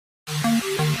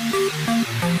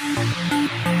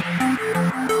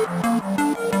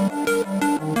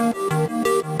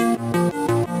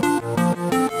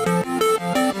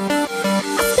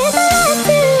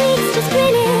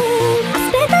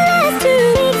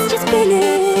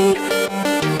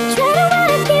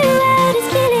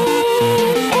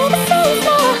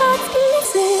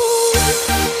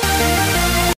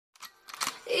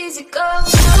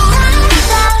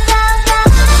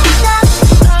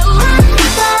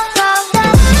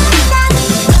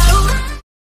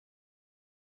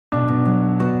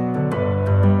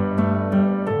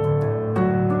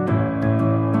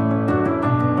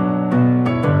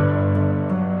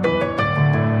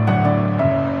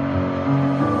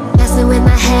in my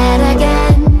head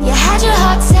again. You had your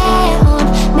heart set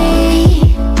on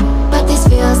me, but these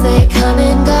feels, they come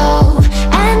and go,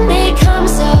 and they come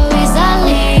so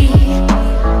easily.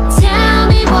 Tell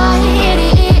me what it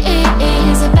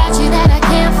is about you that I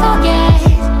can't forget,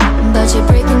 but you're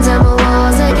breaking down my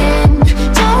walls again,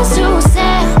 just to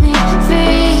set me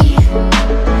free.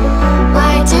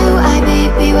 Why do I,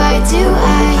 baby, why do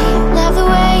I love the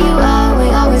way you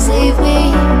always leave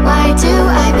me? Why do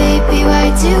I, baby, why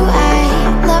do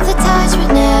I love the touch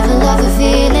but never love the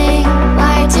feeling?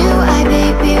 Why do I,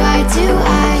 baby, why do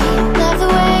I love the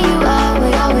way you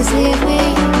always leave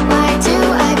me? Why do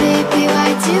I, baby, why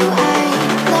do I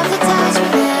love the touch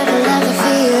but never love the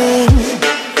feeling?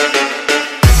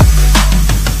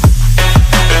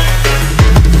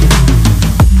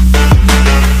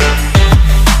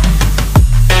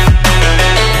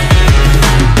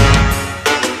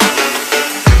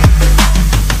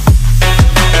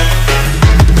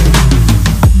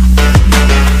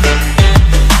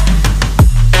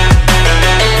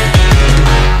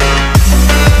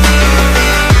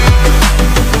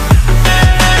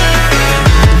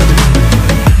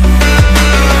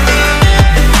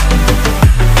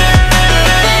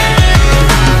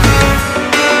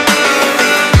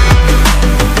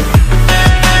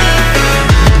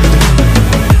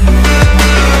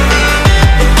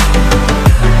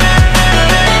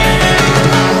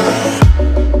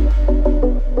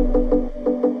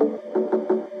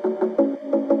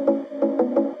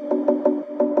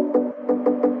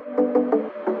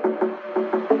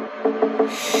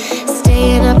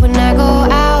 Staying up when I go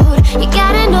out, you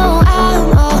gotta know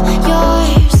I'm all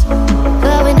yours.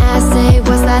 But when I say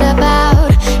what's that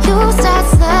about, you start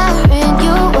slurring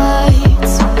your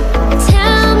words.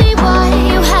 Tell me why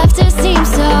you have to seem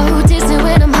so distant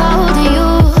when I'm holding you.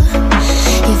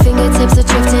 Your fingertips are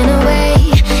drifting away,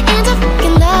 and I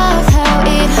fucking love how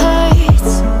it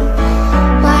hurts.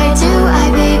 Why do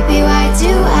I, baby, why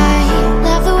do I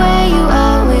love the way you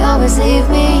always leave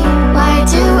me? Why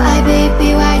do I,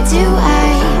 baby, why do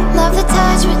I love the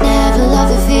touch but never love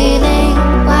the feeling?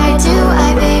 Why do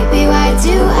I, baby, why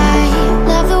do I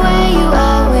love the way you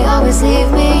always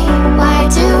leave me? Why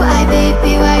do I,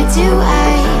 baby, why do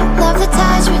I love the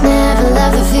touch but never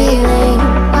love the feeling?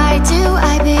 Why do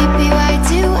I, baby, why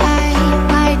do I?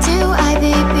 Why do I,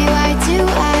 baby, why do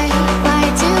I? Why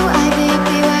do I,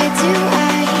 baby, why do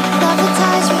I love the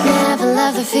touch but never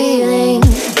love the feeling?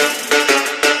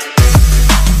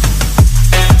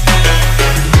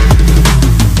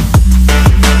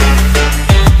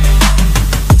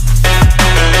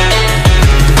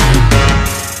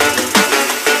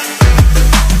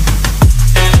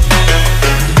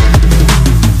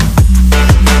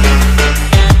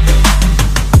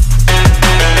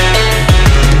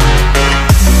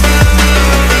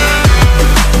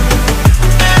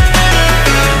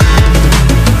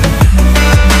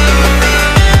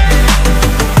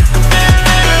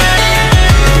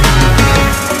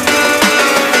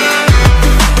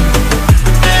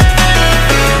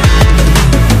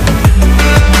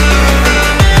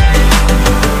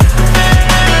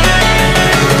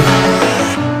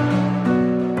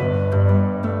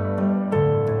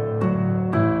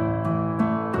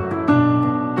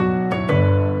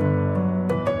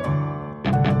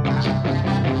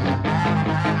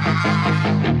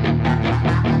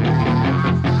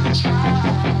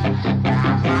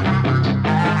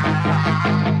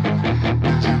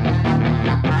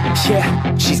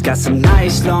 Yeah, she's got some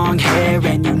nice long hair,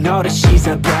 and you know that she's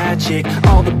a bad chick.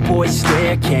 All the boys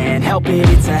stare, can't help it,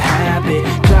 it's a habit.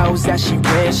 Clothes that she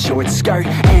wears, short skirt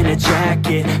and a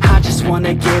jacket. I just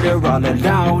wanna get her all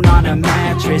alone on a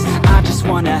mattress. I just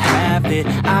wanna have it,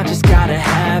 I just gotta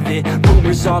have it.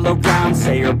 Rumors all around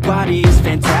say her body is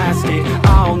fantastic.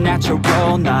 All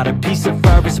natural, not a piece of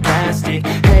fur is plastic.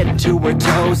 Head to her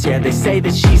toes, yeah, they say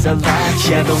that she's a latch.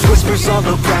 Yeah, the whispers all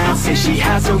around say she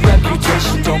has a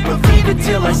reputation. Don't believe it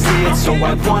till I see it, so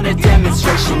I want a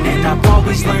demonstration. And I've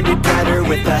always learned it better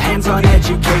with a hands-on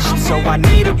education. So I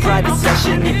need a private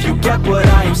session if you get what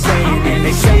I am saying. And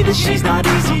they say that she's not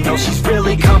easy, no, she's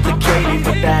really complicated,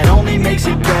 but that only makes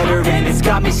it better, and it's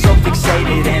got me so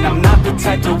fixated. And I'm not the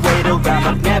type to wait around,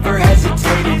 I've never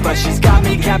hesitated, but she's got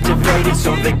me captivated,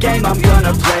 so the game, I'm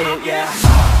gonna play it, yeah.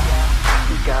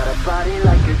 She got a body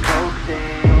like a coke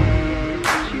thing,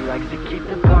 she likes to keep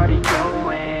the party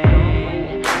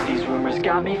going. These rumors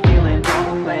got me feeling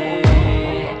lonely,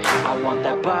 I want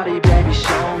that body, baby,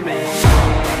 show me.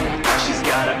 She's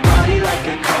got a body like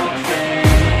a coke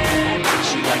thing,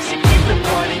 she likes to keep the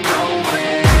party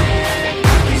going.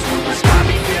 These rumors got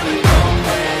me feeling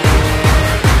lonely,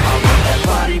 I want that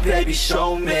body, baby,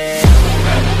 show me.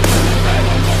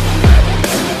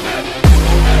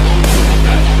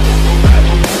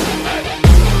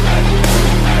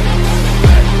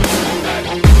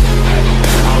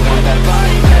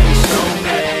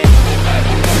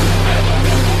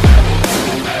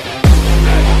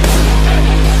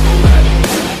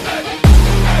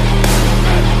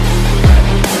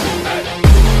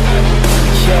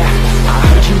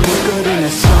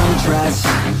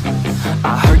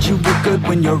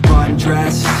 when you're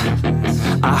undressed.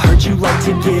 I heard you like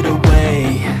to get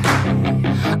away.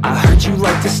 I heard you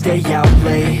like to stay out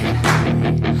late.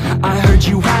 I heard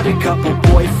you had a couple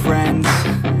boyfriends.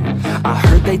 I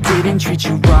heard they didn't treat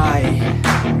you right.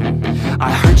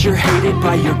 I heard you're hated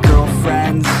by your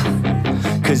girlfriends,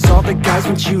 'cause all the guys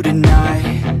want you tonight.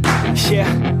 Yeah.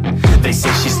 They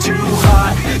say she's too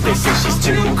hot, they say she's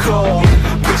too cold.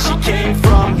 Where she came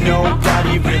from,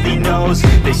 nobody really knows.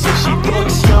 They say she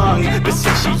looks young, but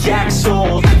say she acts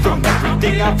old. From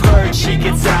everything I've heard, she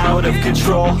gets out of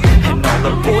control. And all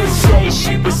the boys say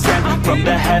she was sent from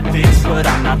the heavens, but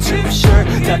I'm not too sure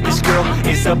that this girl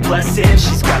is a blessing.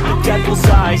 She's got the devil's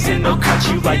eyes and they'll cut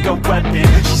you like a weapon.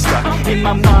 She's stuck in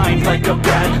my mind like a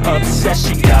bad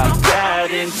obsession. Got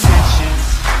bad intentions.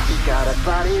 She's got a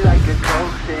body like a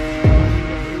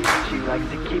coffin. She likes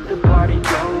to keep the party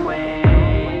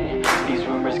going. These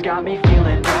rumors got me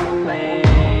feeling lonely.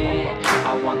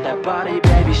 I want that body,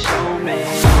 baby, show me.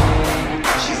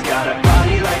 She's got a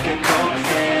body like a